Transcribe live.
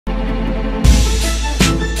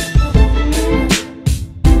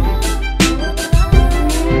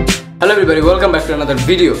Hello everybody, welcome back to another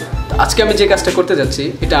video. আজকে আমি যে কাজটা করতে যাচ্ছি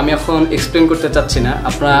এটা আমি এখন এক্সপ্লেইন করতে চাচ্ছি না,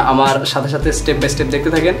 আপনারা আমার সাথে সাথে স্টেপ বাই স্টেপ দেখতে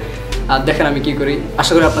থাকেন আর দেখেন আমি কি করি।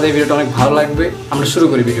 আশা করি আপনাদের ভিডিওটা অনেক ভালো লাগবে। আমরা শুরু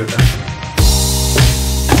করি ভিডিওটা।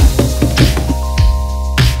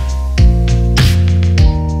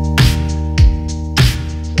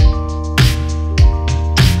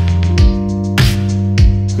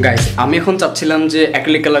 গাইস, আমি এখন চাচ্ছিলাম যে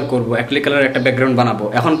অ্যাক্রিলিক কালার করব, অ্যাক্রিলিক কালার একটা ব্যাকগ্রাউন্ড বানাবো।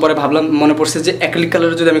 এখন পরে ভাবলাম, মনে পড়ছে যে অ্যাক্রিলিক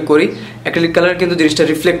কালার যদি আমি করি, অ্যাক্রিলিক কালার কিন্তু জিনিসটা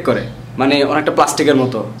রিফ্লেক্ট করে, মানে অনেকটা প্লাস্টিকের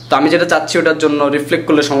মতো। তো আমি যেটা চাচ্ছি ওটার জন্য রিফ্লেক্ট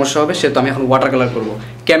করলে সমস্যা হবে, সেহেতু আমি এখন ওয়াটার কালার করব।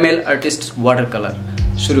 Camel artist water colour.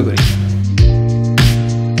 শুরু করি।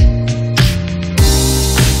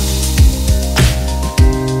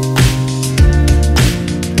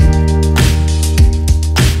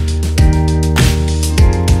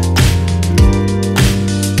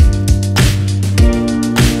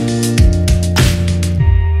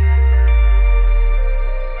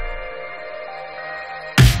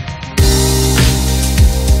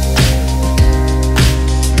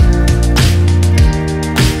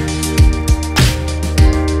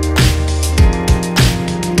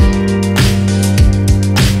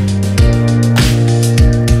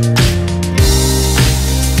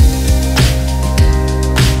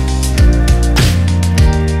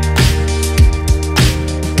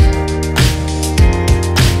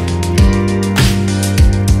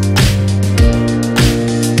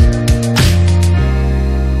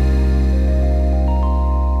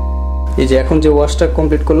 এই যে এখন যে ওয়াশটা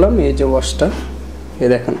কমপ্লিট করলাম, এই যে ওয়াশটা এই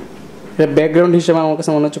দেখেন, এটা ব্যাকগ্রাউন্ড হিসেবে আমার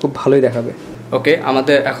কাছে মনে হচ্ছে খুব ভালোই দেখাবে। ওকে,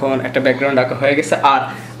 আমাদের এখন একটা ব্যাকগ্রাউন্ড আঁকা হয়ে গেছে। আর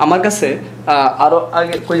আমার কাছে আরও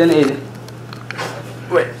আগে কই জানি, এই যে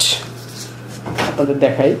ওয়েট আপনাদের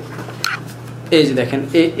দেখাই, এই যে দেখেন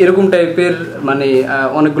এরকম টাইপের মানে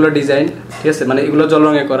অনেকগুলো ডিজাইন, ঠিক আছে, মানে এগুলো জল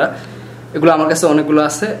রঙে করা, এগুলো আমার কাছে অনেকগুলো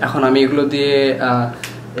আছে। এখন আমি এগুলো দিয়ে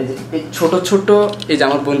এই ছোট ছোট এই যে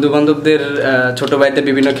আমার বন্ধু বান্ধবদের ছোট ভাইদের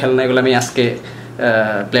বিভিন্ন খেলনা, এগুলো আমি আজকে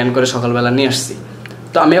প্ল্যান করে সকালবেলা নিয়ে আসছি।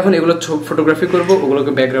 তো আমি এখন এগুলো ফটোগ্রাফি করব,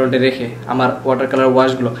 ওগুলোকে ব্যাকগ্রাউন্ডে রেখে আমার ওয়াটার কালার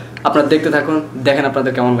ওয়াশগুলো আপনারা দেখতে থাকুন, দেখেন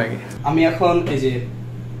আপনাদের কেমন লাগে। আমি এখন এই যে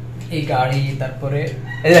এই গাড়ি, তারপরে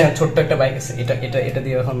এই দেখেন ছোট্ট একটা বাইক আছে, এটা এটা এটা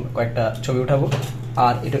দিয়ে এখন কয়েকটা ছবি উঠাবো।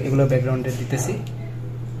 আর এটা এগুলো ব্যাকগ্রাউন্ডে দিতেছি,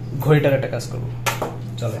 ঘড়িটার একটা কাজ করবো,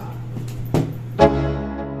 চলে।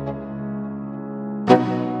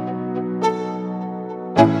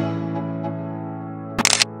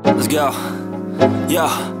 Let's go, yo.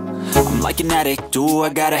 I'm like an addict, do I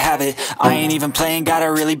gotta have it. I ain't even playing, got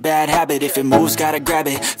a really bad habit. If it moves, gotta grab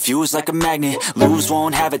it, fuse like a magnet. Lose,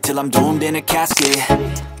 won't have it till I'm doomed in a casket.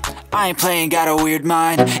 I ain't playing, got a weird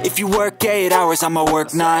mind. If you work 8 hours, I'ma work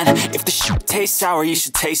 9. If the shit tastes sour, you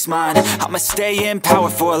should taste mine. I'ma stay in power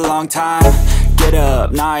for a long time. Get up,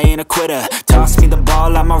 nah, I ain't a quitter. Toss me the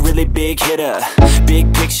ball, I'm a really big hitter. Big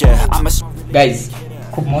picture, I'm a... Guys,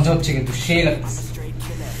 খুব মজা হচ্ছে কিন্তু, সেই লাগছে,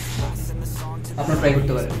 আপনারা try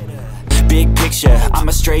করতে পারেন। Big picture, I'm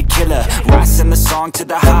a straight killer. Rising the song to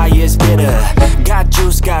the highest bidder. Got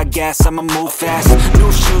juice, got gas, I'ma move fast.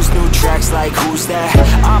 New shoes, new tracks, like who's that?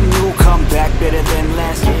 I'm new, come back better than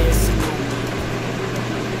last.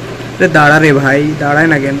 দাঁড়া রে ভাই, দাঁড়ায়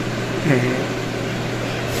না কেন? হ্যাঁ,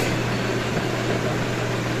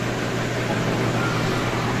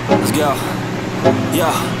 let's go,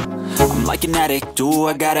 yeah. I'm like an addict, do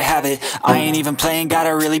I gotta have it. I ain't even playing, got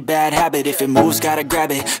a really bad habit. If it moves, gotta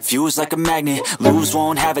grab it, fuse like a magnet. Lose,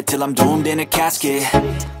 won't have it till I'm doomed in a casket.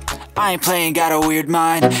 I ain't playing, got a weird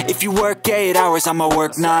mind. If you work 8 hours, I'ma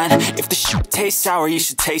work 9. If the shit tastes sour, you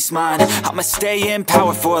should taste mine. I'ma stay in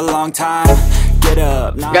power for a long time. Get up,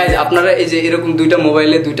 guys, আপনারা এই যে এরকম দুইটা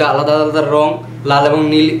মোবাইলে দুইটা আলাদা আলাদা রং, লাল এবং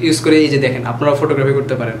নীল ইউজ করে এই যে দেখেন, আপনারা ফটোগ্রাফি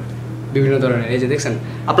করতে পারেন বিভিন্ন ধরনের। এই যে দেখছেন,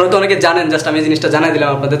 আপনারা তো অনেকে জানেন, জাস্ট আমি এই জিনিসটা জানাই দিলাম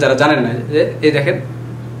আপনাদের যারা জানেন না। যে এই দেখেন,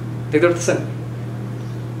 দেখতে পাচ্ছেন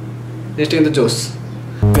জিনিসটা কিন্তু জোস।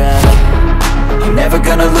 You're never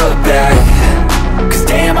gonna look back, 'cause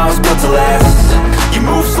damn, I was built to last. You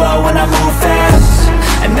move slow and I move fast,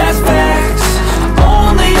 and that's facts.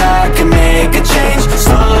 Only I can make a change,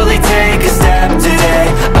 slowly take a step today.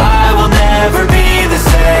 I will never be the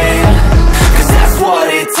same, 'cause that's what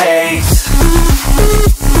it takes.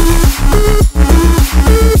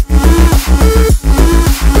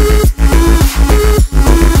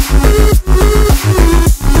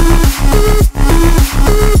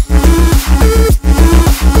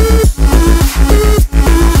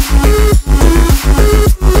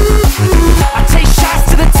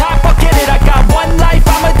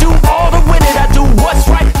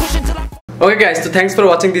 Okay guys, তো thanks for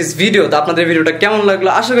watching this video. তো আপনাদের ভিডিওটা কেমন লাগলো?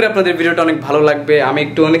 আশা করি আপনাদের ভিডিওটা অনেক ভালো লাগবে। আমি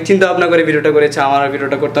একটু অনেক চিন্তা ভাবনা করে ভিডিওটা করেছি, আমার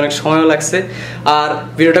ভিডিওটা করতে অনেক সময়ও লাগছে, আর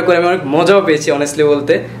ভিডিওটা করে আমি অনেক মজাও পেয়েছি অনেস্টলি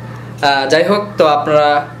বলতে। যাই হোক, তো আপনারা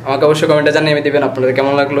আমাকে অবশ্যই কমেন্টে জানিয়ে দিবেন আপনাদের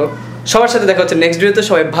কেমন লাগলো। সবার সাথে দেখা হচ্ছে নেক্সট ভিডিওতে,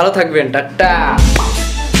 সবাই ভালো থাকবেন, টাটা।